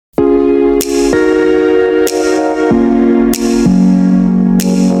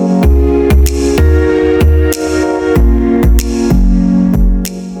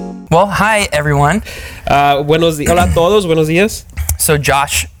Well, hi everyone. Hola a todos, buenos días. So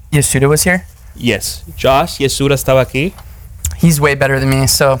Josh Yasuda was here. Yes, Josh Yesura estaba aquí. He's way better than me,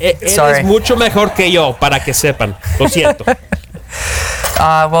 so Él sorry. es mucho mejor que yo, para que sepan. Lo siento.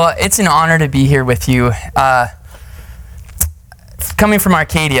 Well, it's an honor to be here with you. Coming from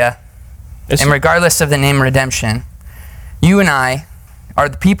Arcadia, and regardless of the name Redemption, you and I are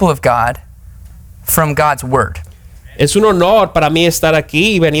the people of God from God's Word. Es un honor para mí estar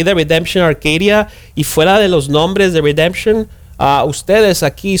aquí y venir de Redemption Arcadia, y fuera de los nombres de Redemption, ustedes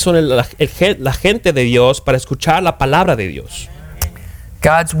aquí son la gente de Dios para escuchar la palabra de Dios.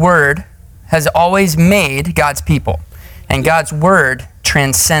 God's Word has always made God's people, and God's Word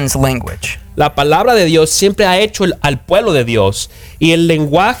transcends language. La palabra de Dios siempre ha hecho al pueblo de Dios, y el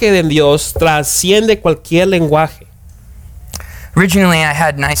lenguaje de Dios trasciende cualquier lenguaje. Originally, I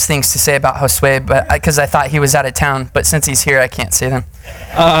had nice things to say about Josue, but because I thought he was out of town. But since he's here, I can't say them.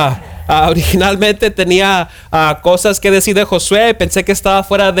 Originalmente tenía cosas que decir de Josué. Pensé que estaba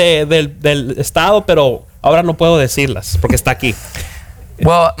fuera del estado, pero ahora no puedo decirlas porque está aquí.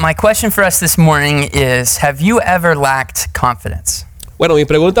 Well, my question for us this morning is, have you ever lacked confidence? Bueno, mi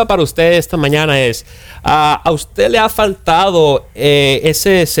pregunta para usted esta mañana es, ¿a usted le ha faltado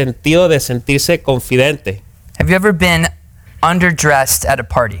ese sentido de sentirse confidente? Have you ever been underdressed at a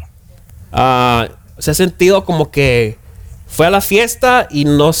party? ¿Se ha sentido como que fue a la fiesta y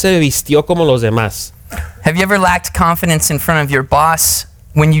no se vistió como los demás? Have you ever lacked confidence in front of your boss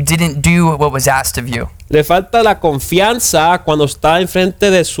when you didn't do what was asked of you? Le falta la confianza cuando está enfrente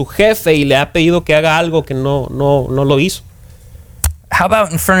de su jefe y le ha pedido que haga algo que no lo hizo. How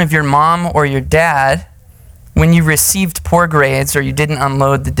about in front of your mom or your dad when you received poor grades or you didn't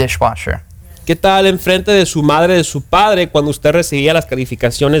unload the dishwasher? ¿Qué tal enfrente de su madre, de su padre, cuando usted recibía las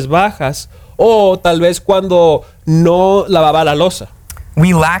calificaciones bajas? O tal vez cuando no lavaba la loza.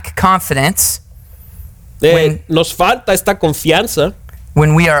 We lack confidence Nos falta esta confianza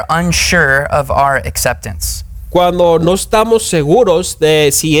when we are unsure of our acceptance. cuando no estamos seguros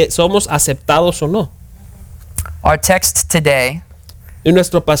de si somos aceptados o no. Our text today En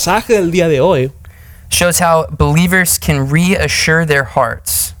nuestro pasaje del día de hoy shows how believers can reassure their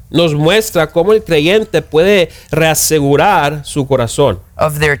hearts nos muestra cómo el creyente puede reasegurar su corazón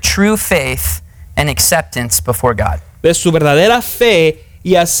of their true faith and acceptance before God. de su verdadera fe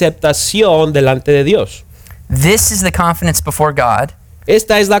y aceptación delante de Dios. This is the confidence before God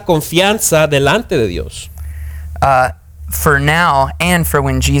Esta es la confianza delante de Dios for now and for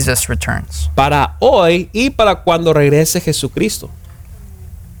when Jesus returns. para hoy y para cuando regrese Jesucristo.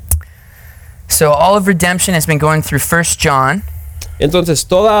 So all of Redemption has been going through 1 John. Entonces,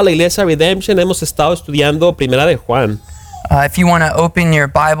 toda la iglesia Redemption hemos estado estudiando Primera de Juan. If you want to open your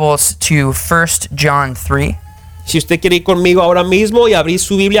Bibles to 1 John 3. Si usted quiere ir conmigo ahora mismo y abrir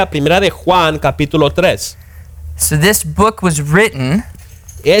su Biblia a Primera de Juan, capítulo 3. So this book was written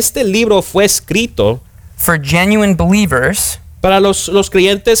Este libro fue escrito for genuine believers, para los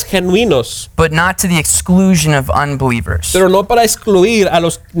creyentes genuinos, but not to the exclusion of unbelievers. pero no para excluir a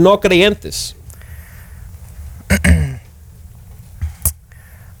los no creyentes.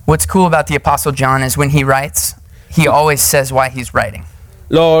 What's cool about the Apostle John is when he writes, he always says why he's writing.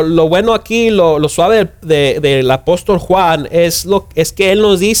 Lo bueno aquí, lo suave del apóstol Juan es que él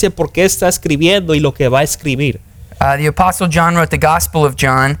nos dice por qué está escribiendo y lo que va a escribir. The Apostle John wrote the Gospel of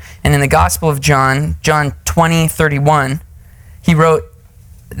John, and in the Gospel of John, John 20:31, he wrote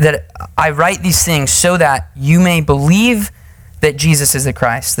that I write these things so that you may believe that Jesus is the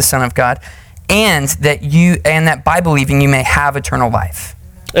Christ, the Son of God, and that by believing you may have eternal life.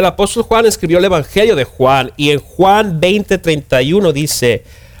 El apóstol Juan escribió el Evangelio de Juan y en Juan 20:31 dice,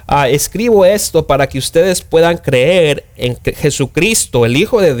 escribo esto para que ustedes puedan creer en Jesucristo, el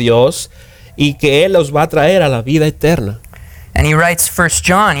Hijo de Dios, y que Él los va a traer a la vida eterna. And he writes in 1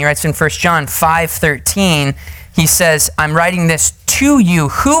 John 5:13, he says, I'm writing this to you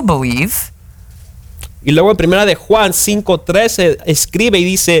who believe. Y luego en Primera de Juan 5:13 escribe y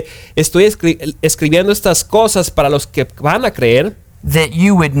dice, estoy escribiendo estas cosas para los que van a creer, that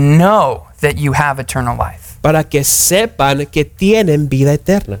you would know that you have eternal life. para que sepan que tienen vida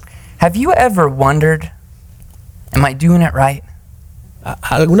eterna. Have you ever wondered, am I doing it right?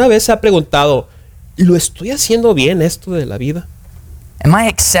 ¿Alguna vez se ha preguntado, ¿lo estoy haciendo bien esto de la vida? Am I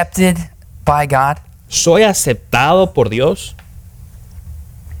accepted by God? ¿Soy aceptado por Dios?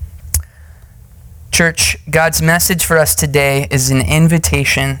 Church, God's message for us today is an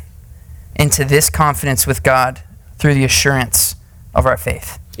invitation into this confidence with God through the assurance of our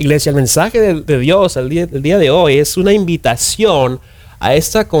faith. Iglesia, el mensaje de Dios el día de hoy es una invitación a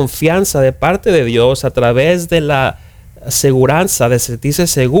esta confianza de parte de Dios a través de la aseguranza de sentirse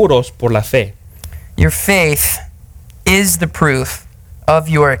seguros por la fe. Your faith is the proof of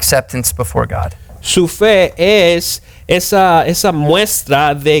your acceptance before God. Su fe es esa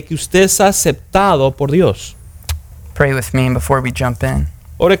muestra de que usted es aceptado por Dios. Pray with me before we jump in.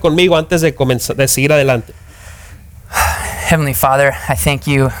 Ore conmigo antes de seguir adelante. Heavenly Father, I thank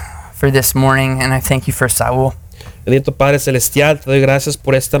you for this morning, and I thank you for Saul. Bendito Padre Celestial, te doy gracias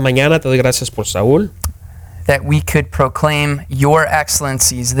por esta mañana, te doy gracias por Saúl. That we could proclaim your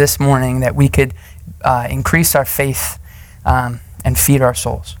excellencies this morning, that we could increase our faith and feed our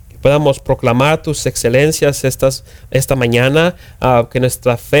souls. Que podamos proclamar tus excelencias esta mañana, que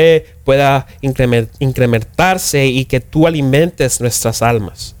nuestra fe pueda incrementarse y que tú alimentes nuestras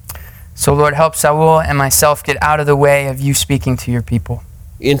almas. So Lord, help Saul and myself get out of the way of you speaking to your people.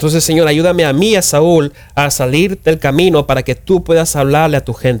 Y entonces, Señor, ayúdame a mí, a Saúl, a salir del camino para que tú puedas hablarle a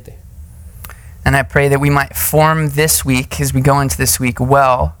tu gente. And I pray that we might form this week, as we go into this week,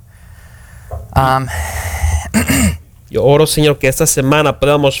 well. Yo oro, Señor, que esta semana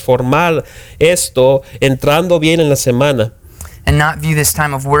podamos formar esto entrando bien en la semana. And not view this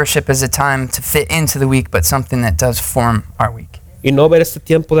time of worship as a time to fit into the week, but something that does form our week. Y no ver este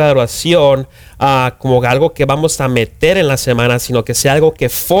tiempo de adoración como algo que vamos a meter en la semana, sino que sea algo que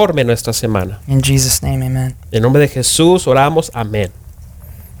forme nuestra semana. In Jesus' name, amen. En nombre de Jesús oramos, amén.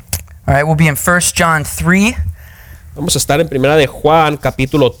 All right, we'll be in 1 John 3. Vamos a estar en Primera de Juan,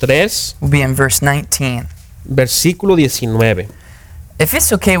 capítulo 3, We'll be in verse 19. versículo 19. If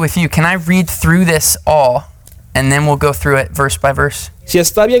it's okay with you, can I read through this all, and then we'll go through it verse by verse? Si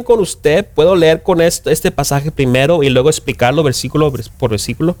está bien con usted, ¿puedo leer con este pasaje primero y luego explicarlo versículo por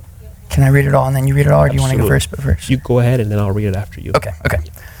versículo? Can I read it all, and then you read it all, or do you want to go Absolutely. verse by verse? You go ahead and then I'll read it after you. Okay.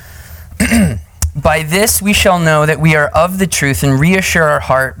 By this we shall know that we are of the truth and reassure our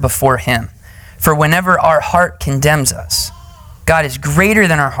heart before him. For whenever our heart condemns us, God is greater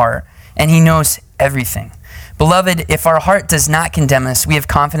than our heart, and he knows everything. Beloved, if our heart does not condemn us, we have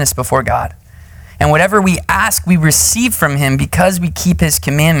confidence before God. And whatever we ask, we receive from him because we keep his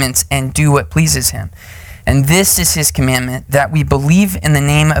commandments and do what pleases him. And this is his commandment, that we believe in the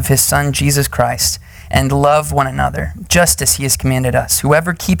name of his Son, Jesus Christ, and love one another, just as he has commanded us.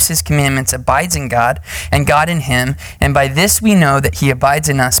 Whoever keeps his commandments abides in God, and God in him. And by this we know that he abides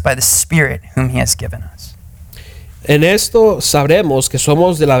in us by the Spirit whom he has given us. En esto sabremos que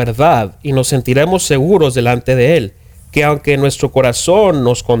somos de la verdad y nos sentiremos seguros delante de él, que aunque nuestro corazón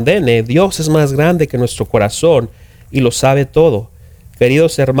nos condene, Dios es más grande que nuestro corazón y lo sabe todo.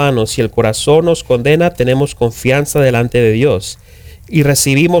 Queridos hermanos, si el corazón nos condena, tenemos confianza delante de Dios y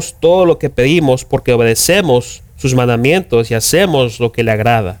recibimos todo lo que pedimos porque obedecemos sus mandamientos y hacemos lo que le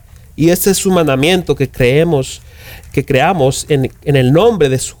agrada. Y este es su mandamiento, que creamos en el nombre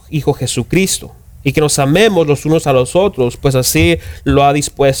de su Hijo Jesucristo y que nos amemos los unos a los otros, pues así lo ha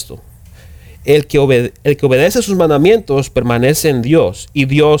dispuesto. El que obedece sus mandamientos permanece en Dios y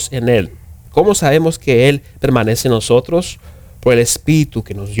Dios en él. ¿Cómo sabemos que él permanece en nosotros? Por el Espíritu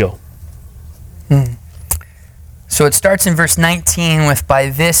que nos dio. So it starts in verse 19 with,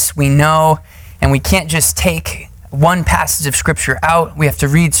 by this we know, and we can't just take one passage of Scripture out. We have to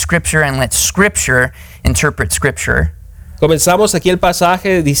read Scripture and let Scripture interpret Scripture. Comenzamos aquí el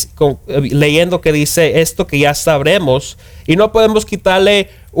pasaje leyendo que dice esto que ya sabremos, y no podemos quitarle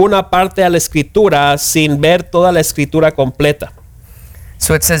una parte a la escritura sin ver toda la escritura completa.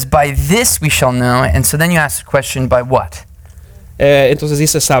 So it says, by this we shall know, and so then you ask the question, by what? Entonces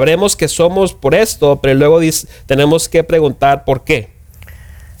dice, sabremos que somos por esto, pero luego tenemos que preguntar por qué.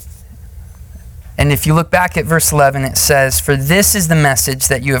 And if you look back at verse 11, it says, for this is the message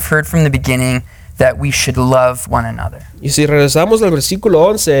that you have heard from the beginning, that we should love one another. Y si regresamos al versículo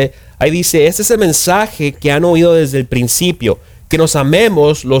 11, ahí dice, este es el mensaje que han oído desde el principio, que nos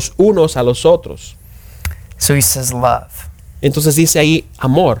amemos los unos a los otros. So he says love. Entonces dice ahí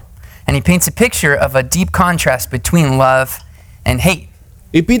amor. And he paints a picture of a deep contrast between love and hate.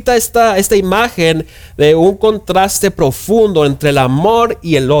 Y pinta esta imagen de un contraste profundo entre el amor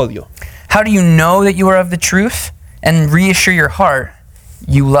y el odio. How do you know that you are of the truth and reassure your heart?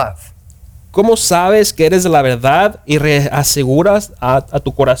 You love. ¿Cómo sabes que eres de la verdad y reaseguras a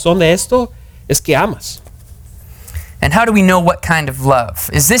tu corazón de esto? Es que amas. And how do we know what kind of love?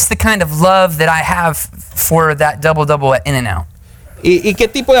 Is this the kind of love that I have for that double at In-N-Out? ¿Y qué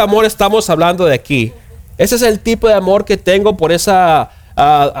tipo de amor estamos hablando de aquí? ¿Ese es el tipo de amor que tengo por esa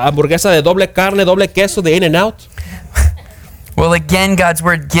hamburguesa de doble carne, doble queso de In-N-Out? Well, again, God's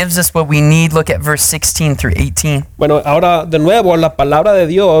word gives us what we need. Look at verse 16 through 18. Bueno, ahora de nuevo la palabra de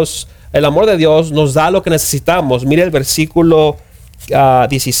Dios, el amor de Dios nos da lo que necesitamos. Mire el versículo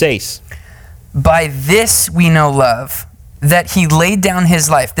 16. By this we know love, that he laid down his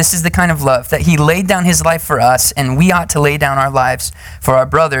life. This is the kind of love, that he laid down his life for us, and we ought to lay down our lives for our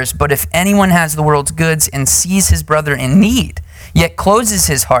brothers. But if anyone has the world's goods and sees his brother in need, yet closes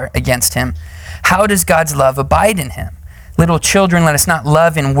his heart against him, how does God's love abide in him? Little children, let us not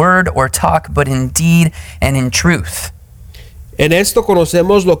love in word or talk, but in deed and in truth. En esto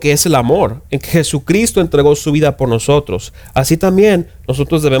conocemos lo que es el amor, en que Jesucristo entregó su vida por nosotros. Así también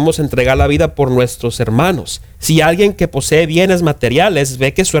nosotros debemos entregar la vida por nuestros hermanos. Si alguien que posee bienes materiales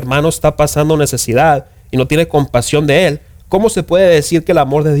ve que su hermano está pasando necesidad y no tiene compasión de él, ¿cómo se puede decir que el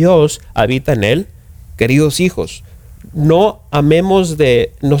amor de Dios habita en él? Queridos hijos, no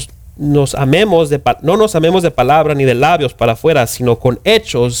nos amemos de palabra ni de labios para afuera, sino con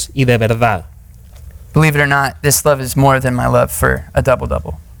hechos y de verdad. Believe it or not, this love is more than my love for a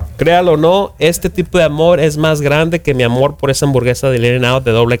double-double. Créalo o no, este tipo de amor es más grande que mi amor por esa hamburguesa de In-N-Out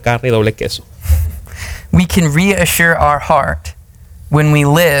de doble carne y doble queso. We can reassure our heart when we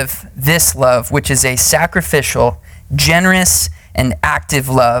live this love, which is a sacrificial, generous, and active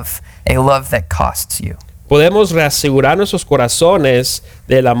love, a love that costs you. Podemos reasegurar nuestros corazones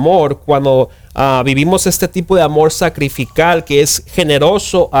del amor cuando vivimos este tipo de amor sacrificial que es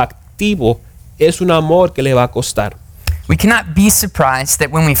generoso, activo. Es un amor que le va a costar. We cannot be surprised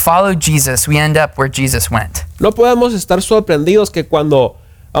that when we follow Jesus, we end up where Jesus went. No podemos estar sorprendidos que cuando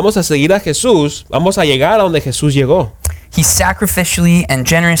vamos a seguir a Jesús, vamos a llegar a donde Jesús llegó. He sacrificially and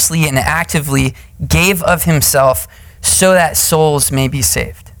generously and actively gave of himself so that souls may be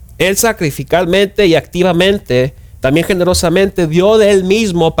saved. Él sacrificalmente y activamente, también generosamente, dio de él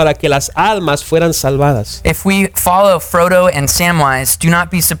mismo para que las almas fueran salvadas. If we follow Frodo and Samwise, do not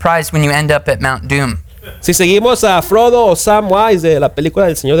be surprised when you end up at Mount Doom. Si seguimos a Frodo o Samwise de la película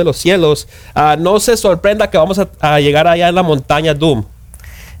del Señor de los Cielos, no se sorprenda que vamos a llegar allá en la montaña Doom.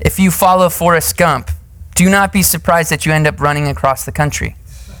 If you follow Forrest Gump, do not be surprised that you end up running across the country.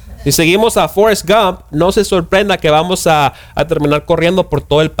 Si seguimos a Forrest Gump, no se sorprenda que vamos a terminar corriendo por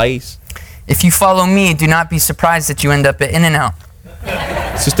todo el país. If you follow me, do not be surprised that you end up at In-N-Out.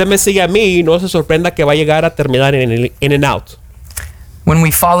 Si usted me sigue a mí, no se sorprenda que va a llegar a terminar en el In-N-Out. When we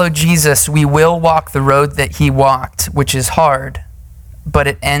follow Jesus, we will walk the road that he walked, which is hard, but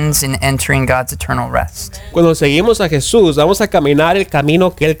it ends in entering God's eternal rest. Cuando seguimos a Jesús, vamos a caminar el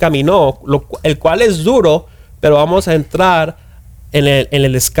camino que él caminó, el cual es duro, pero vamos a entrar en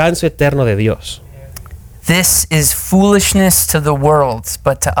el descanso eterno de Dios. This is foolishness to the world,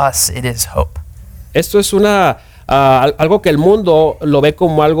 but to us it is hope. Esto es algo que el mundo lo ve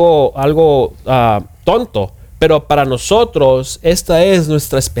como algo tonto, pero para nosotros esta es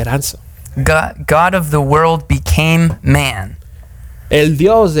nuestra esperanza. God of the world became man, El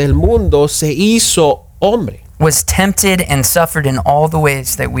Dios del mundo se hizo hombre. was tempted and suffered in all the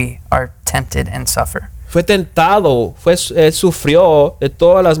ways that we are tempted and suffer. Fue tentado, sufrió de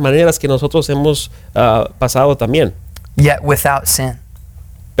todas las maneras que nosotros hemos pasado también. Yet without sin.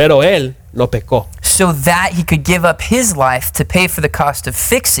 Pero él no pecó. So that he could give up his life to pay for the cost of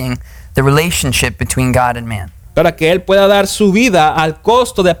fixing the relationship between God and man. Para que él pueda dar su vida al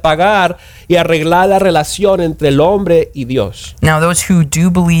costo de pagar y arreglar la relación entre el hombre y Dios. Now those who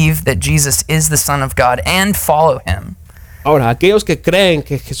do believe that Jesus is the Son of God and follow him, Ahora, aquellos que creen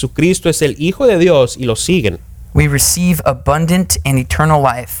que Jesucristo es el Hijo de Dios y lo siguen, we receive abundant and eternal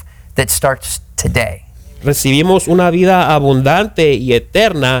life that starts today. recibimos una vida abundante y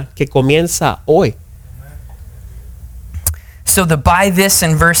eterna que comienza hoy. So the by this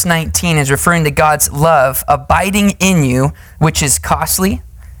in verse 19 is referring to God's love abiding in you, which is costly,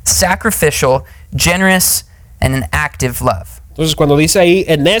 sacrificial, generous, and an active love. Entonces, cuando dice ahí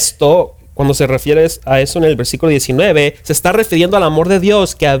en esto, cuando se refiere a eso en el versículo 19, se está refiriendo al amor de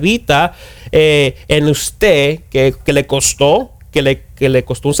Dios que habita en usted, que le costó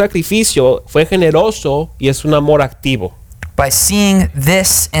un sacrificio, fue generoso y es un amor activo. By seeing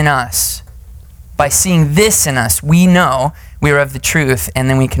this in us, we know we are of the truth, and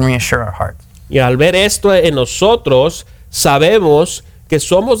then we can reassure our hearts. Y al ver esto en nosotros, sabemos que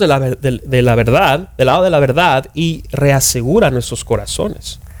somos de la verdad, del lado de la verdad, y reasegura nuestros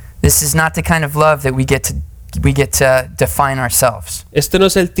corazones. This is not the kind of love that we get to define ourselves. Este no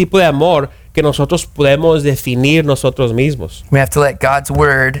es el tipo de amor que nosotros podemos definir nosotros mismos. We have to let God's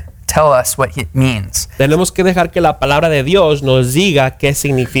word tell us what it means. Tenemos que dejar que la palabra de Dios nos diga qué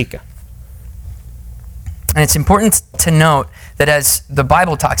significa. And it's important to note that as the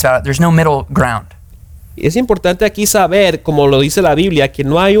Bible talks about it, there's no middle ground. Es importante aquí saber, como lo dice la Biblia, que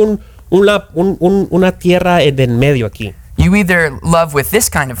no hay una tierra en medio aquí. You either love with this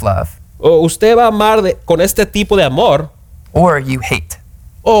kind of love, O usted va a amar con este tipo de amor, or you hate.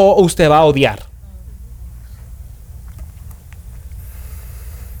 o usted va a odiar.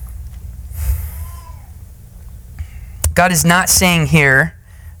 God is not saying here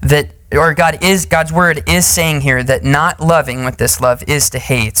that, or God's word is saying here that not loving with this love is to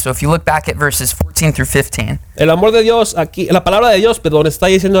hate. So if you look back at verses 14 through 15. El amor de Dios aquí, la palabra de Dios, perdón, está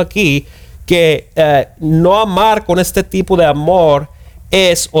diciendo aquí que no amar con este tipo de amor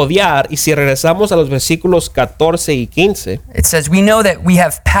es odiar. Y si regresamos a los versículos 14 y 15, It says, we know that we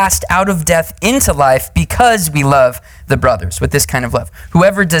have passed out of death into life because we love the brothers with this kind of love.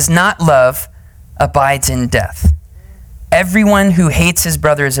 Whoever does not love abides in death. Everyone who hates his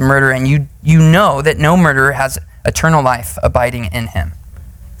brother is a murderer, and you know that no murderer has eternal life abiding in him.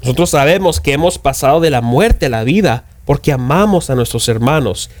 nosotros sabemos que hemos pasado de la muerte a la vida porque amamos a nuestros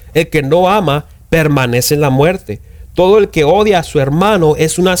hermanos. El que no ama permanece en la muerte. Todo el que odia a su hermano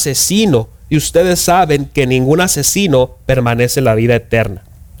es un asesino, y ustedes saben que ningún asesino permanece en la vida eterna.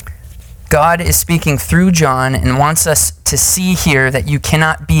 God is speaking through John and wants us to see here that you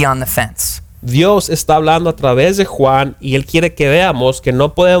cannot be on the fence. Dios está hablando a través de Juan y Él quiere que veamos que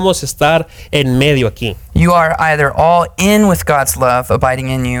no podemos estar en medio aquí. You are either all in with God's love abiding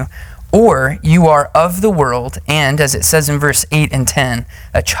in you, or you are of the world and, as it says in verse 8 and 10,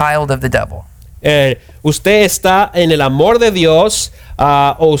 a child of the devil. Usted está en el amor de Dios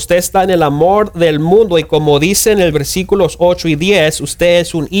o usted está en el amor del mundo, y como dice en el versículos 8 y 10, usted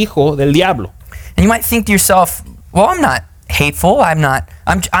es un hijo del diablo. And you might think to yourself, well, I'm not hateful. I'm not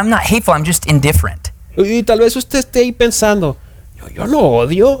hateful. I'm just indifferent. Y tal vez usted esté ahí pensando, yo no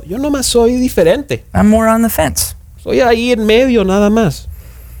odio, yo nomás soy diferente. I'm more on the fence. Soy ahí en medio nada más.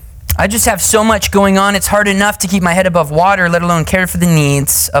 I just have so much going on. It's hard enough to keep my head above water, let alone care for the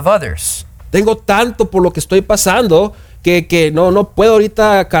needs of others. Tengo tanto por lo que estoy pasando que no puedo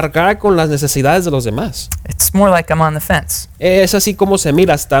ahorita cargar con las necesidades de los demás. It's more like I'm on the fence. Es así como se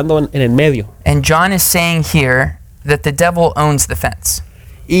mira estando en el medio. And John is saying here that the devil owns the fence.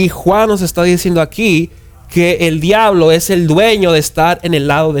 Y Juan nos está diciendo aquí que el diablo es el dueño de estar en el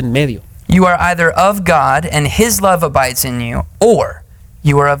lado del medio. You are either of God and his love abides in you, or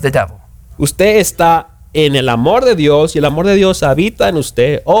you are of the devil. Usted está en el amor de Dios y el amor de Dios habita en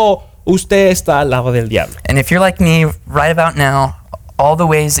usted, o usted está al lado del diablo. And if you're like me right about now, all the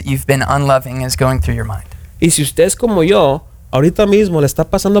ways that you've been unloving is going through your mind. Y si usted es como yo, ahorita mismo le está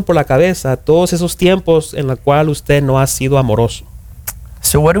pasando por la cabeza todos esos tiempos en los cuales usted no ha sido amoroso.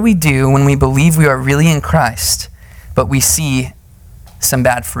 So what do we do when we believe we are really in Christ, but we see some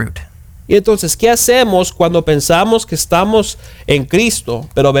bad fruit? Y entonces, ¿qué hacemos cuando pensamos que estamos en Cristo,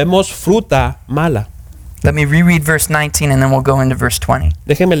 pero vemos fruta mala? Let me reread verse 19 and then we'll go into verse 20.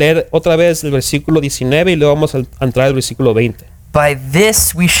 Déjeme leer otra vez el versículo 19 y luego vamos a entrar al versículo 20. By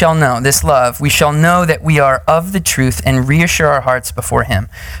this we shall know, this love, we shall know that we are of the truth and reassure our hearts before him.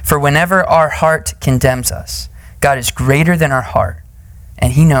 For whenever our heart condemns us, God is greater than our heart,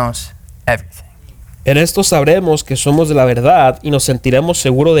 and he knows everything. En esto sabremos que somos de la verdad y nos sentiremos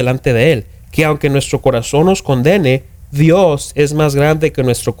seguros delante de él, que aunque nuestro corazón nos condene, Dios es más grande que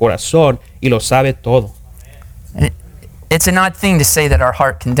nuestro corazón y lo sabe todo. It's an odd thing to say that our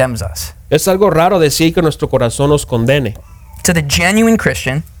heart condemns us. Es algo raro decir que nuestro corazón nos condene. To the genuine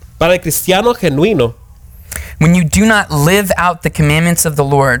Christian, Para el cristiano genuino, when you do not live out the commandments of the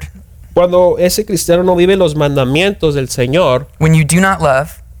Lord, cuando ese cristiano no vive los mandamientos del Señor, when you do not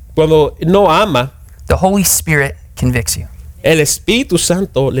love, cuando no ama, the Holy Spirit convicts you. el Espíritu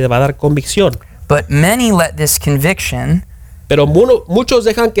Santo le va a dar convicción. But many let this conviction Pero muchos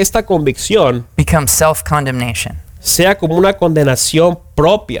dejan que esta convicción become self-condemnation. sea como una condenación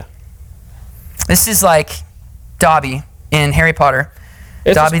propia. This is like Dobby in Harry Potter.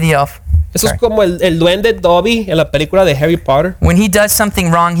 Dobby the elf. Eso Sorry. es como el duende Dobby en la película de Harry Potter. When he does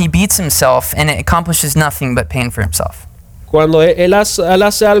something wrong, he beats himself and it accomplishes nothing but pain for himself. Cuando él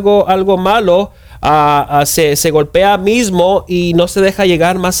hace algo malo, se golpea mismo y no se deja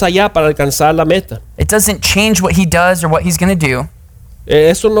llegar más allá para alcanzar la meta. It doesn't change what he does or what he's going to do.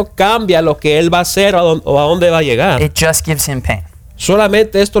 Eso no cambia lo que él va a hacer o a dónde va a llegar. It just gives him pain.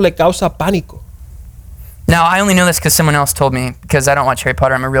 Solamente esto le causa pánico. Now, I only know this because someone else told me, because I don't watch Harry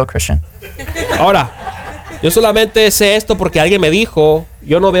Potter. I'm a real Christian. Ahora, yo solamente sé esto porque alguien me dijo,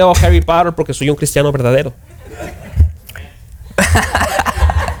 yo no veo Harry Potter porque soy un cristiano verdadero.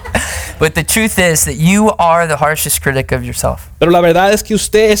 But the truth is that you are the harshest critic of yourself. Pero la verdad es que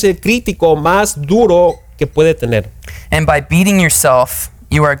usted es el crítico más duro que puede tener. And by beating yourself,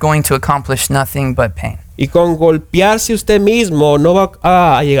 you are going to accomplish nothing but pain. Y con golpearse usted mismo no va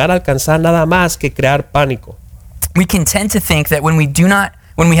a llegar a alcanzar nada más que crear pánico. We can tend to think that when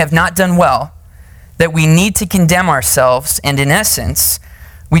we have not done well, that we need to condemn ourselves, and in essence,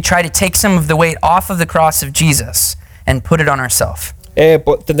 we try to take some of the weight off of the cross of Jesus and put it on ourselves.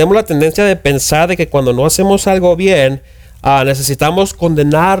 tenemos la tendencia de pensar de que cuando no hacemos algo bien, necesitamos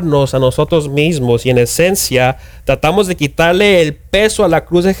condenarnos a nosotros mismos, y en esencia tratamos de quitarle el peso a la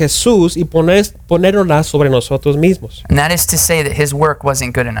cruz de Jesús y ponerla sobre nosotros mismos. And that is to say that his work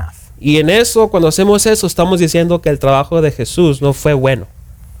wasn't good enough. Y en eso, cuando hacemos eso, estamos diciendo que el trabajo de Jesús no fue bueno.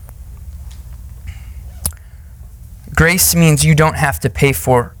 Grace means you don't have to pay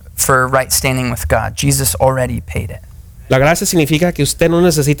for right standing with God. Jesus already paid it. La gracia significa que usted no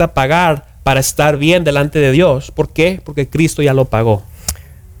necesita pagar para estar bien delante de Dios. ¿Por qué? Porque Cristo ya lo pagó.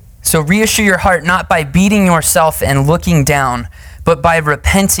 So reassure your heart not by beating yourself and looking down, but by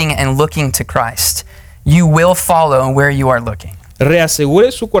repenting and looking to Christ. You will follow where you are looking.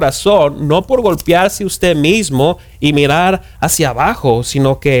 Reasegure su corazón no por golpearse usted mismo y mirar hacia abajo,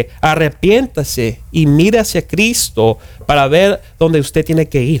 sino que arrepiéntase y mire hacia Cristo para ver dónde usted tiene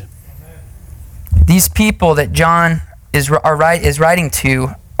que ir. These people that John is writing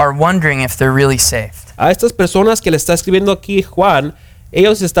to are wondering if they're really saved. A estas personas que le está escribiendo aquí Juan,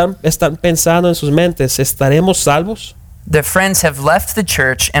 ellos están pensando en sus mentes, ¿estaremos salvos? Their friends have left the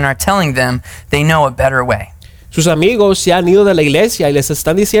church and are telling them they know a better way. Sus amigos se han ido de la iglesia y les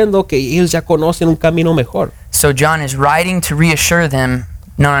están diciendo que ellos ya conocen un camino mejor. So John is writing to reassure them,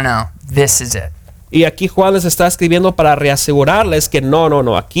 no, this is it. Y aquí Juan les está escribiendo para reasegurarles que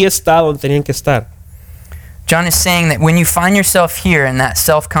no, aquí está donde tenían que estar. John is saying that when you find yourself here in that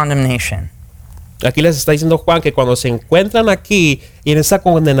self-condemnation, Aquí les está diciendo Juan que cuando se encuentran aquí y en esa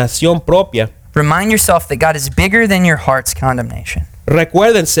condenación propia, remind yourself that God is bigger than your heart's condemnation.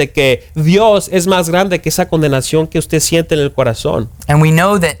 recuérdense que Dios es más grande que esa condenación que usted siente en el corazón. And we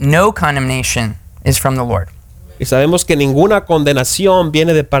know that no condemnation is from the Lord. Y sabemos que ninguna condenación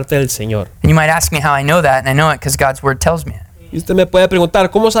viene de parte del Señor. And you might ask me how I know that, and I know it because God's word tells me it. Y usted me puede preguntar,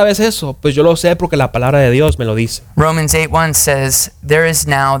 ¿cómo sabes eso? Pues yo lo sé porque la palabra de Dios me lo dice. Romans 8:1 says, "There is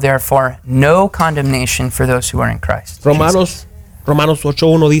now therefore no condemnation for those who are in Christ." Romanos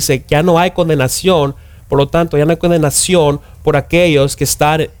 8:1 dice, ya no hay condenación, por lo tanto, ya no hay condenación por aquellos que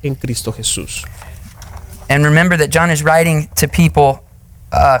están en Cristo Jesús. And remember that John is writing to people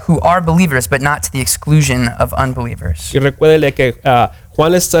who are believers, but not to the exclusion of unbelievers. Y recuérdele que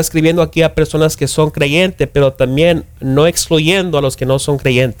Juan le está escribiendo aquí a personas que son creyentes, pero también no excluyendo a los que no son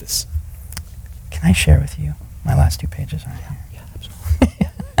creyentes. Can I share with you my last two pages? Are here?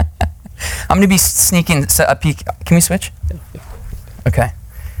 I'm going to be sneaking a peek. Can we switch? Okay.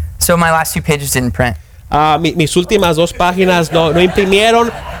 So my last two pages didn't print. Mis últimas dos páginas no imprimieron,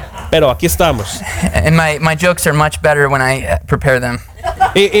 pero aquí estamos. And my jokes are much better when I prepare them.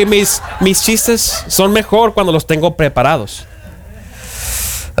 Y mis chistes son mejor cuando los tengo preparados.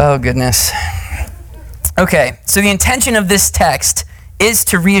 Oh, goodness. Okay, so the intention of this text is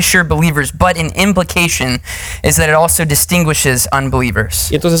to reassure believers, but an implication is that it also distinguishes unbelievers.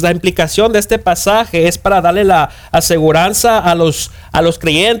 Y entonces la implicación de este pasaje es para darle la aseguranza a los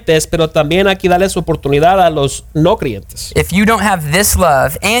creyentes, pero también aquí darles oportunidad a los no creyentes. If you don't have this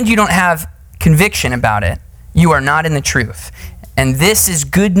love and you don't have conviction about it, you are not in the truth. And this is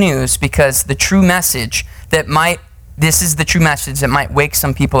good news because this is the true message that might wake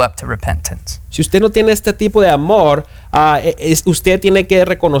some people up to repentance. Si usted no tiene este tipo de amor, usted tiene que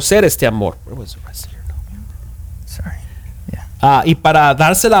reconocer este amor. Sorry. Yeah. Y para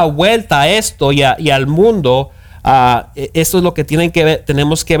darse la vuelta a esto y al mundo, esto es lo que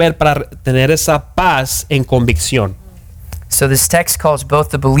tenemos que ver para tener esa paz en convicción. So this text calls both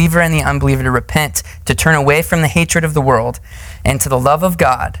the believer and the unbeliever to repent, to turn away from the hatred of the world and to the love of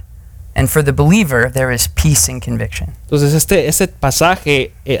God. And for the believer, there is peace and conviction. Entonces este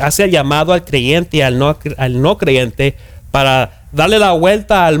pasaje hace el llamado al creyente y al no creyente para darle la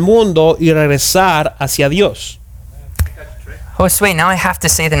vuelta al mundo y regresar hacia Dios. Josue, now I have to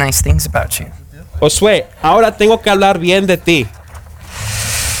say the nice things about you. Josué, ahora tengo que hablar bien de ti.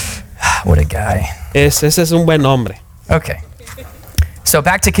 What a guy. Ese es un buen hombre. Okay. So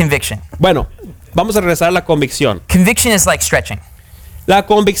back to conviction. Bueno, vamos a regresar a la convicción. Conviction is like stretching. La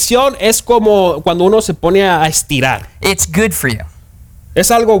convicción es como cuando uno se pone a estirar. It's good for you.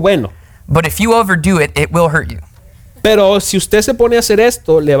 Es algo bueno. But if you overdo it, it will hurt you. Pero si usted se pone a hacer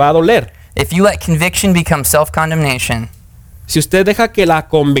esto, le va a doler. If you let conviction become self-condemnation, si usted deja que la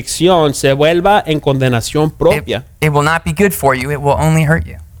convicción se vuelva en condenación propia, it will not be good for you. It will only hurt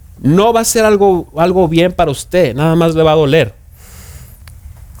you. No va a ser algo bien para usted, nada más le va a doler.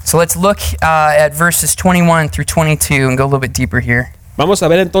 So let's look at verses 21 through 22 and go a little bit deeper here. Vamos a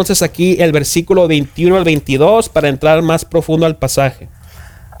ver entonces aquí el versículo 21 al 22 para entrar más profundo al pasaje.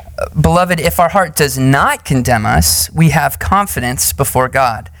 Beloved, if our heart does not condemn us, we have confidence before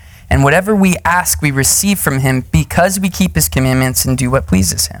God. And whatever we ask, we receive from him because we keep his commandments and do what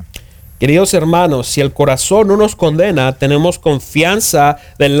pleases him. Queridos hermanos, si el corazón no nos condena, tenemos confianza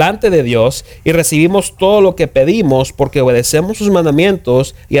delante de Dios y recibimos todo lo que pedimos porque obedecemos sus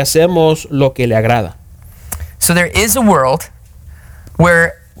mandamientos y hacemos lo que le agrada. So there is a world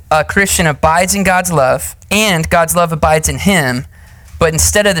where a Christian abides in God's love and God's love abides in him, but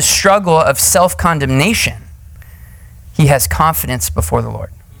instead of the struggle of self-condemnation, he has confidence before the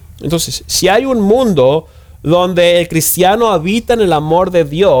Lord. Entonces, si hay un mundo donde el cristiano habita en el amor de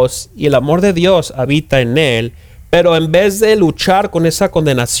Dios y el amor de Dios habita en él, pero en vez de luchar con esa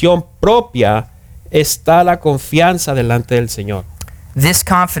condenación propia, está la confianza delante del Señor. This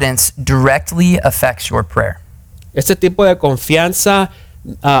confidence directly affects your prayer. Este tipo de confianza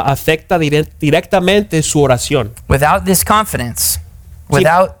afecta directamente su oración. Without this confidence, go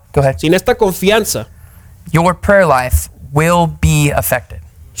ahead. Sin esta confianza, Your prayer life will be affected.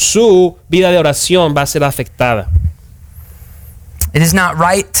 su vida de oración va a ser afectada. It is not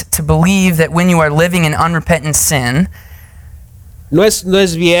right to believe that when you are living in unrepentant sin, No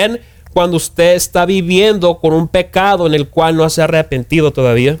es bien cuando usted está viviendo con un pecado en el cual no se ha arrepentido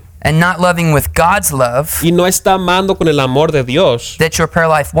todavía and not loving with God's love, y no está amando con el amor de Dios, that your prayer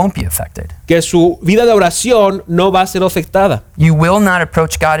life won't be affected. que su vida de oración no va a ser afectada. You will not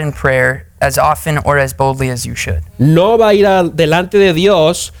approach God in prayer as often or as boldly as you should. No va a ir delante de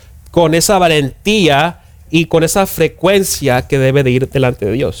Dios con esa valentía y con esa frecuencia que debe de ir delante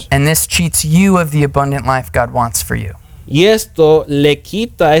de Dios. And this cheats you of the abundant life God wants for you. Y esto le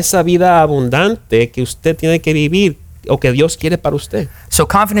quita esa vida abundante que usted tiene que vivir o que Dios quiere para usted. So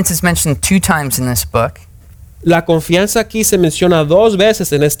confidence is mentioned 2 times in this book. La confianza aquí se menciona 2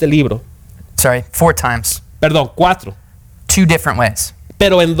 veces en este libro. 4 times. Perdón, 4. 2 different ways.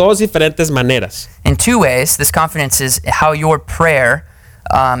 Pero en 2 diferentes maneras. In 2 ways, this confidence is how your prayer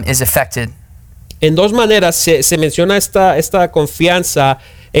is affected. En 2 maneras se menciona esta confianza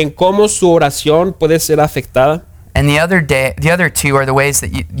en cómo su oración puede ser afectada. And the other 2 are the ways that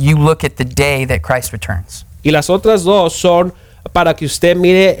you look at the day that Christ returns. Y las otras 2 son para que usted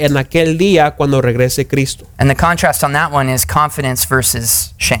mire en aquel día cuando regrese Cristo. And the contrast on that one is confidence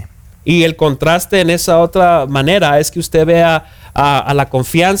versus shame. Y el contraste en esa otra manera es que usted vea a la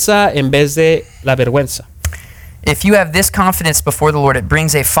confianza en vez de la vergüenza. If you have this confidence before the Lord, it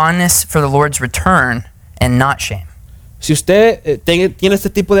brings a fondness for the Lord's return and not shame. Si usted tiene este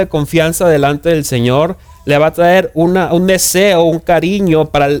tipo de confianza delante del Señor, le va a traer un deseo, un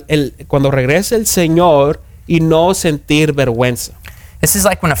cariño para cuando regrese el Señor y no sentir vergüenza. This is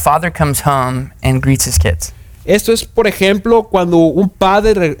like when a father comes home and greets his kids. Esto es, por ejemplo, cuando un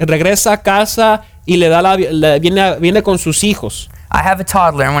padre regresa a casa y viene con sus hijos. I have a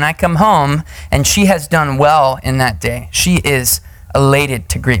toddler, and when I come home and she has done well in that day, she is elated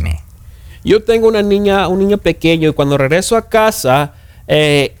to greet me. Yo tengo un niño pequeño y cuando regreso a casa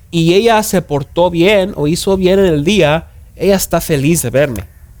y ella se portó bien o hizo bien en el día, ella está feliz de verme.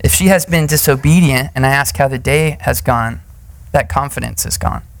 If she has been disobedient and I ask how the day has gone, that confidence is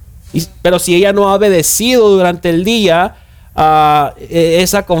gone. Pero si ella no ha obedecido durante el día,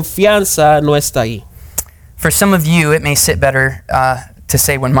 esa confianza no está ahí. For some of you, it may sit better to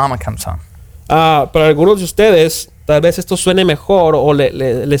say when mama comes home. Para algunos de ustedes, tal vez esto suene mejor o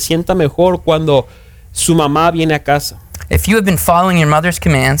le sienta mejor cuando su mamá viene a casa. If you have been following your mother's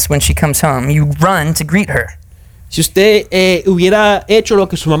commands when she comes home, you run to greet her. Si usted hubiera hecho lo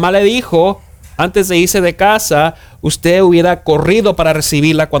que su mamá le dijo antes de irse de casa, usted hubiera corrido para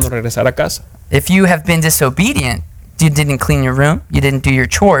recibirla cuando regresara a casa. If you have been disobedient, you didn't clean your room, you didn't do your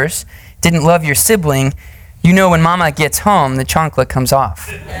chores, didn't love your sibling, you know when mama gets home, the chancla comes off.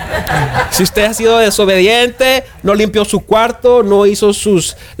 Si usted ha sido desobediente, no limpió su cuarto, no hizo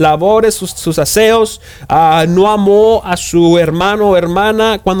sus labores, sus aseos, no amó a su hermano o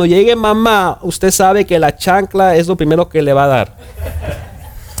hermana, cuando llegue mamá, usted sabe que la chancla es lo primero que le va a dar.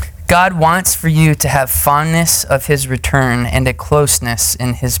 God wants for you to have fondness of his return and a closeness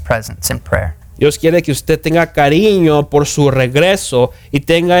in his presence in prayer. Dios quiere que usted tenga cariño por su regreso y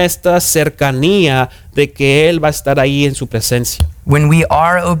tenga esta cercanía de que Él va a estar ahí en su presencia. When we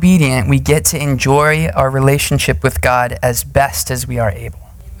are obedient, we get to enjoy our relationship with God as best as we are able.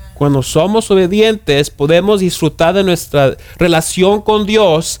 Cuando somos obedientes, podemos disfrutar de nuestra relación con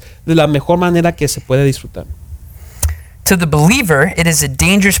Dios de la mejor manera que se puede disfrutar. To the believer, it is a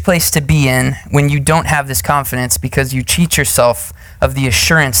dangerous place to be in when you don't have this confidence because you cheat yourself of the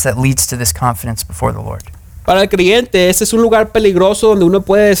assurance that leads to this confidence before the Lord. Para el creyente, ese es un lugar peligroso donde uno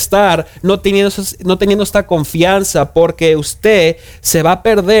puede estar no teniendo esta confianza, porque usted se va a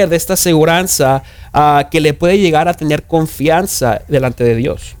perder de esta seguridad que le puede llegar a tener confianza delante de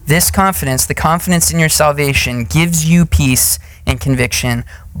Dios. This confidence, the confidence in your salvation, gives you peace and conviction,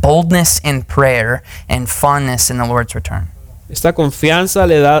 boldness in prayer, and fondness in the Lord's return. Esta confianza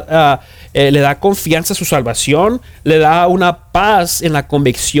le da confianza a su salvación, le da una paz en la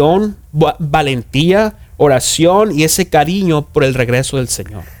convicción, valentía, oración y ese cariño por el regreso del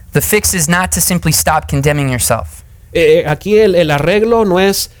Señor. The fix is not to simply stop condemning yourself. Aquí el arreglo no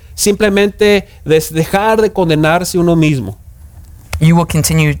es simplemente dejar de condenarse uno mismo. You will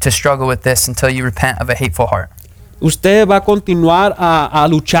continue to struggle with this until you repent of a hateful heart. Usted va a continuar a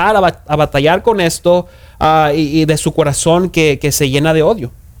luchar, a batallar con esto y de su corazón que se llena de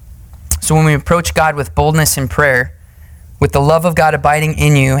odio. So when we approach God with boldness in prayer, with the love of God abiding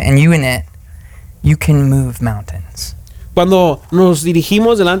in you and you in it, you can move mountains. Cuando nos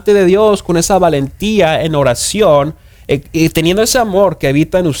dirigimos delante de Dios con esa valentía en oración, y teniendo ese amor que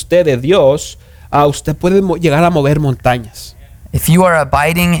habita en usted de Dios, usted puede llegar a mover montañas. If you are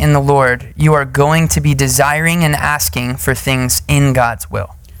abiding in the Lord, you are going to be desiring and asking for things in God's will.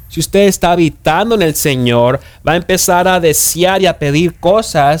 Si usted está habitando en el Señor, va a empezar a desear y a pedir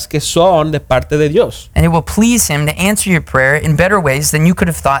cosas que son de parte de Dios. And it will please Him to answer your prayer in better ways than you could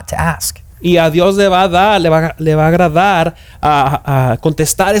have thought to ask. Y a Dios le va a agradar a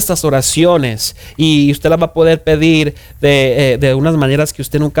contestar estas oraciones, y usted las va a poder pedir de unas maneras que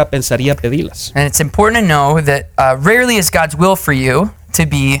usted nunca pensaría pedirlas. And it's important to know that rarely is God's will for you to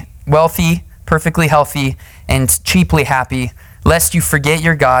be wealthy, perfectly healthy, and cheaply happy, lest you forget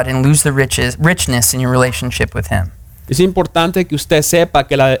your God and lose the richness in your relationship with Him. Es importante que usted sepa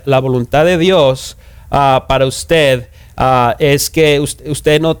que la voluntad de Dios para usted es que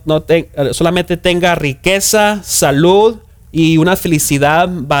usted no solamente tenga riqueza, salud y una felicidad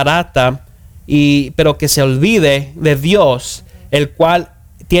barata, pero que se olvide de Dios, el cual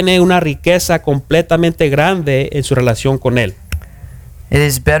tiene una riqueza completamente grande en su relación con Él. It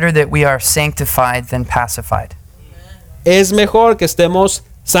is better that we are sanctified than pacified. Es mejor que estemos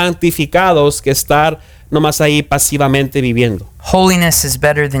santificados que estar nomás ahí pasivamente viviendo. Holiness is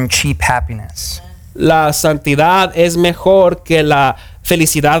better than cheap happiness. La santidad es mejor que la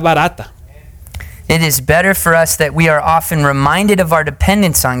felicidad barata. It is better for us that we are often reminded of our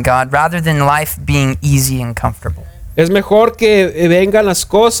dependence on God rather than life being easy and comfortable. Es mejor que vengan las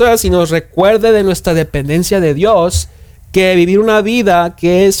cosas y nos recuerde de nuestra dependencia de Dios que vivir una vida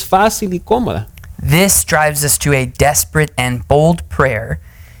que es fácil y cómoda. This drives us to a desperate and bold prayer,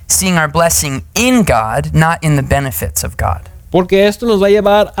 seeing our blessing in God, not in the benefits of God. Porque esto nos va a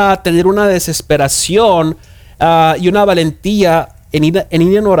llevar a tener una desesperación y una valentía en ir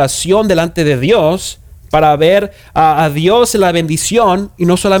en oración delante de Dios para ver a Dios en la bendición y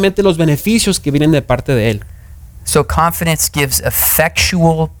no solamente los beneficios que vienen de parte de Él. So confidence gives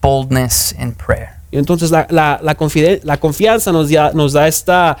effectual boldness in prayer. Y entonces la confianza nos da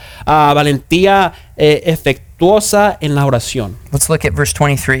esta valentía efectuosa en la oración. Let's look at verse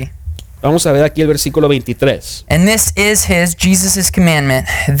 23. Vamos a ver aquí el versículo 23. And this is Jesus' commandment,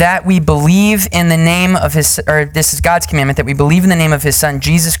 that we believe in the name of this is God's commandment, that we believe in the name of His Son,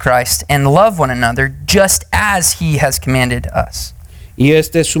 Jesus Christ, and love one another, just as He has commanded us. Y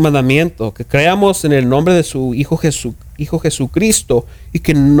este es su mandamiento, que creamos en el nombre de su Hijo Jesucristo, y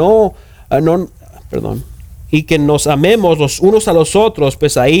que y que nos amemos los unos a los otros,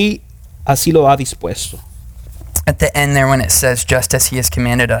 pues ahí así lo ha dispuesto. At the end there, when it says just as He has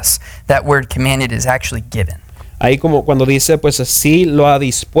commanded us, that word commanded is actually given. Ahí como cuando dice pues así lo ha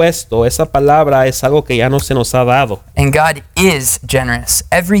dispuesto, esa palabra es algo que ya no se nos ha dado. And God is generous.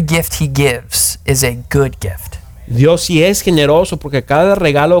 Every gift He gives is a good gift. Dios sí es generoso porque cada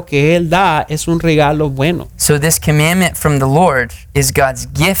regalo que Él da es un regalo bueno. So this commandment from the Lord is God's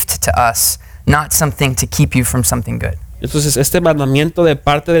gift to us, not something to keep you from something good. Entonces este mandamiento de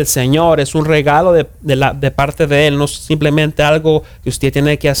parte del Señor es un regalo de parte de Él, no simplemente algo que usted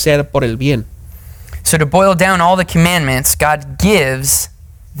tiene que hacer por el bien. So to boil down all the commandments, God gives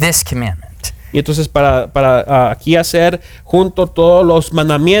this commandment. Y entonces para aquí hacer junto todos los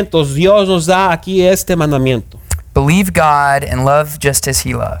mandamientos, Dios nos da aquí este mandamiento. Believe God and love just as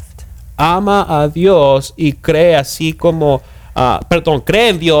He loved. Ama a Dios y cree así como, cree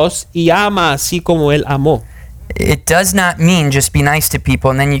en Dios y ama así como Él amó. It does not mean just be nice to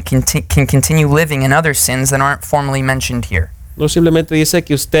people and then you can continue living in other sins that aren't formally mentioned here. No simplemente dice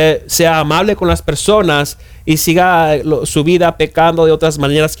que usted sea amable con las personas y siga su vida pecando de otras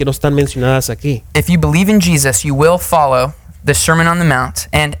maneras que no están mencionadas aquí. If you believe in Jesus, you will follow the Sermon on the Mount,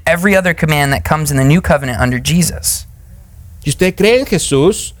 and every other command that comes in the new covenant under Jesus. Si usted cree en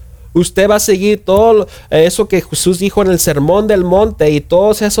Jesús, usted va a seguir todo eso que Jesús dijo en el Sermón del Monte y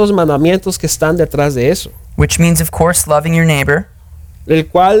todos esos mandamientos que están detrás de eso. Which means, of course, loving your neighbor, El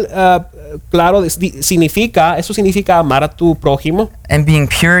cual, claro, significa amar a tu prójimo, and being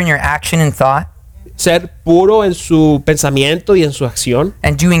pure in your action and thought, ser puro en su pensamiento y en su acción,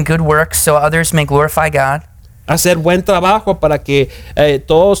 and doing good works so others may glorify God, hacer buen trabajo para que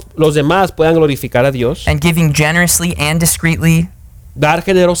todos los demás puedan glorificar a Dios, and giving generously and discreetly, dar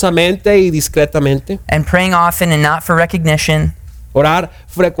generosamente y discretamente, and praying often and not for recognition, orar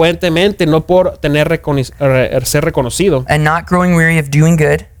frecuentemente, no por ser reconocido, and not growing weary of doing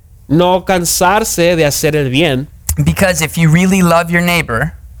good. no cansarse de hacer el bien, Because if you really love your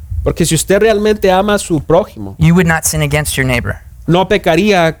neighbor, porque si usted realmente ama a su prójimo, you would not sin against your neighbor, no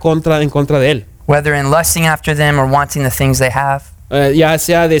pecaría en contra de él, whether in lusting after them or wanting the things they have, ya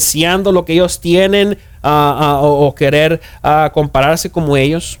sea deseando lo que ellos tienen o querer compararse como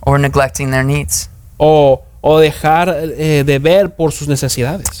ellos, or neglecting their needs. o dejar de ver por sus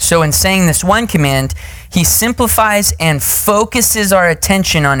necesidades. So in saying this one command, he simplifies and focuses our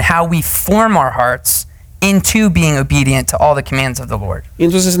attention on how we form our hearts into being obedient to all the commands of the Lord.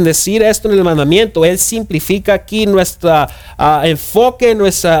 Entonces, en decir esto en el mandamiento, él simplifica aquí nuestra enfoque,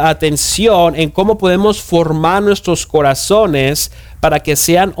 nuestra atención en cómo podemos formar nuestros corazones para que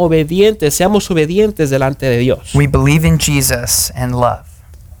seamos obedientes delante de Dios. We believe in Jesus and love.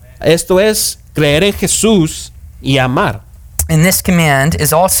 Esto es creer en Jesús y amar. And this command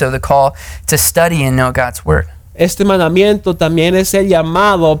is also the call to study and know God's word. Este mandamiento también es el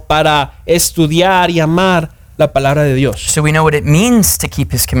llamado para estudiar y amar la palabra de Dios. So we know what it means to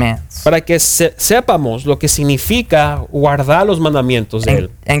keep his commands. Para que sepamos lo que significa guardar los mandamientos de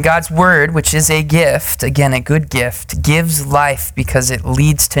Él. And God's word, which is a gift, again, a good gift, gives life because it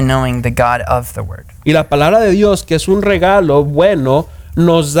leads to knowing the God of the word. Y la palabra de Dios, que es un regalo bueno,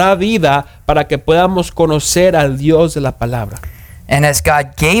 nos da vida para que podamos conocer al Dios de la palabra. And as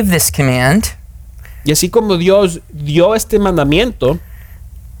God gave this command, Y así como Dios dio este mandamiento,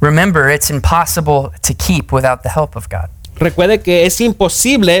 remember, it's impossible to keep without the help of God. recuerde que es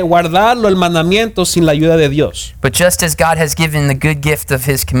imposible guardarlo el mandamiento sin la ayuda de Dios. But just as God has given the good gift of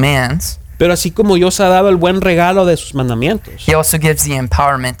his commands, Pero así como Dios ha dado el buen regalo de sus mandamientos, he also gives the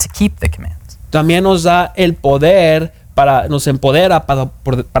empowerment to keep the commands. también nos da el poder, nos empodera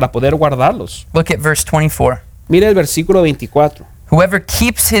para poder guardarlos. Look at verse 24. Mire el versículo 24. Whoever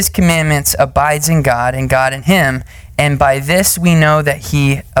keeps his commandments abides in God, and God in him. And by this we know that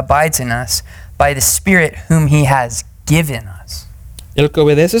he abides in us, by the Spirit whom he has given us. El que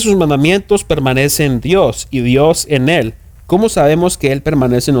obedece sus mandamientos permanece en Dios y Dios en él. ¿Cómo sabemos que él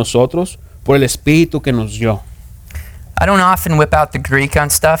permanece en nosotros? Por el Espíritu que nos dio. I don't often whip out the Greek on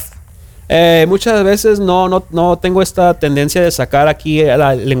stuff, Muchas veces no tengo esta tendencia de sacar aquí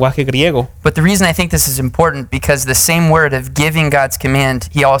el lenguaje griego. but the reason I think this is important because the same word of giving God's command,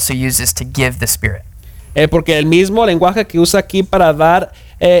 he also uses to give the Spirit. Porque el mismo lenguaje que usa aquí para dar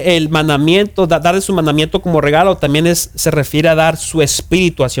el mandamiento, dar su mandamiento como regalo, también se refiere a dar su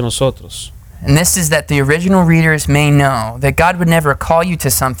espíritu hacia nosotros. And this is that the original readers may know that God would never call you to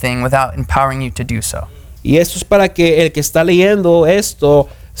something without empowering you to do so. Y esto es para que el que está leyendo esto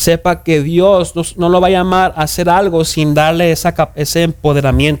sepa que Dios no lo va a llamar a hacer algo sin darle ese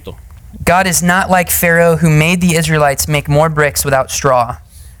empoderamiento. God is not like Pharaoh, who made the Israelites make more bricks without straw.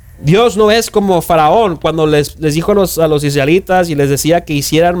 Dios no es como Faraón cuando les dijo a los israelitas y les decía que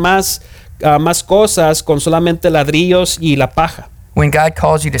hicieran más cosas con solamente ladrillos y la paja. When God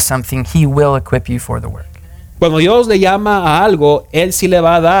calls you to something, he will equip you for the work. Cuando Dios le llama a algo, Él sí le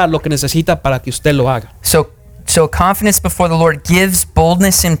va a dar lo que necesita para que usted lo haga. So confidence before the Lord gives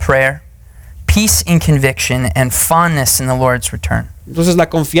boldness in prayer, peace in conviction, and fondness in the Lord's return. Entonces la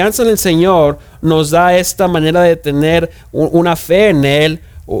confianza en el Señor nos da esta manera de tener una fe en Él,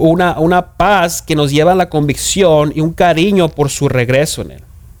 una paz que nos lleva a la convicción y un cariño por su regreso en Él.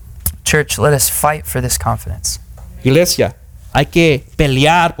 Church, let us fight for this confidence. Iglesia, hay que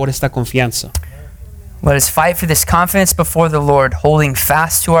pelear por esta confianza. Let us fight for this confidence before the Lord, holding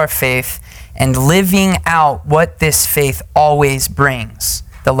fast to our faith and living out what this faith always brings,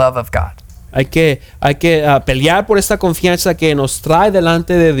 the love of God. Hay que pelear por esta confianza que nos trae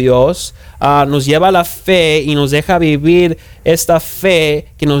delante de Dios, nos lleva a la fe y nos deja vivir esta fe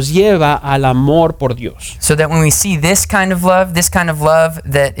que nos lleva al amor por Dios. So that when we see this kind of love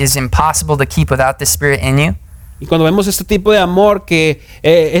that is impossible to keep without the Spirit in you, Y cuando vemos este tipo de amor que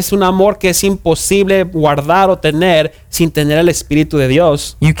es un amor que es imposible guardar o tener sin tener el Espíritu de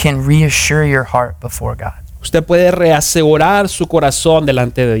Dios, you can reassure your heart before God. Usted puede reasegurar su corazón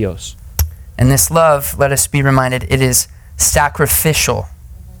delante de Dios. And this love, let us be reminded, it is sacrificial.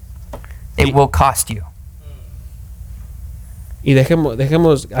 It will cost you. Y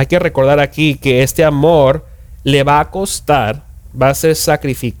hay que recordar aquí que este amor le va a costar, va a ser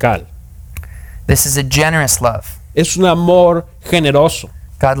sacrificial. This is a generous love. Es un amor generoso.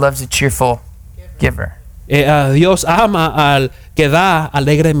 God loves a cheerful giver. Dios ama al que da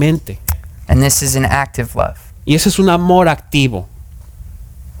alegremente. And this is an active love. Y ese es un amor activo.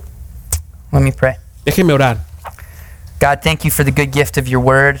 Let me pray. Déjeme orar. God, thank you for the good gift of your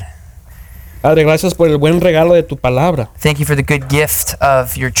word. Padre, gracias por el buen regalo de tu palabra. Thank you for the good gift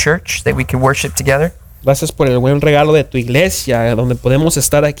of your church that we could worship together. Gracias por el buen regalo de tu iglesia, donde podemos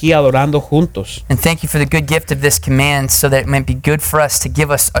estar aquí adorando juntos. And thank you for the good gift of this command so that it might be good for us to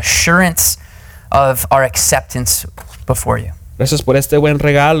give us assurance of our acceptance before you. Gracias por este buen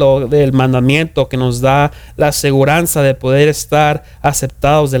regalo del mandamiento que nos da la aseguranza de poder estar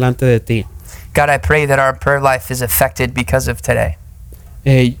aceptados delante de ti. God, I pray that our prayer life is affected because of today.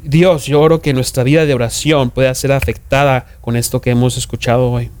 Dios, yo oro que nuestra vida de oración pueda ser afectada con esto que hemos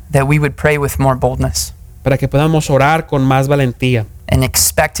escuchado hoy. That we would pray with more boldness Para que podamos orar con más valentía and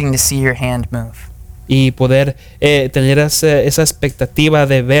expecting to see your hand move. y poder tener esa expectativa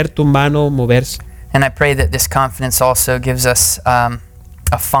de ver tu mano moverse. And I pray that this confidence also gives us a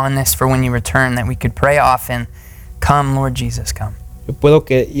fondness for when you return, that we could pray often, come Lord Jesus, come.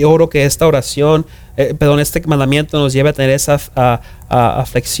 Yo oro que esta oración, este mandamiento nos lleve a tener esa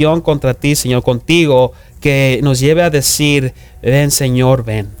aflicción contra ti, Señor, contigo, que nos lleve a decir, ven Señor,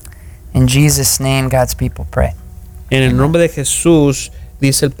 ven. In Jesus' name, God's people pray. En el nombre de Jesús,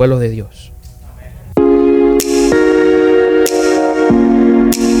 dice el pueblo de Dios.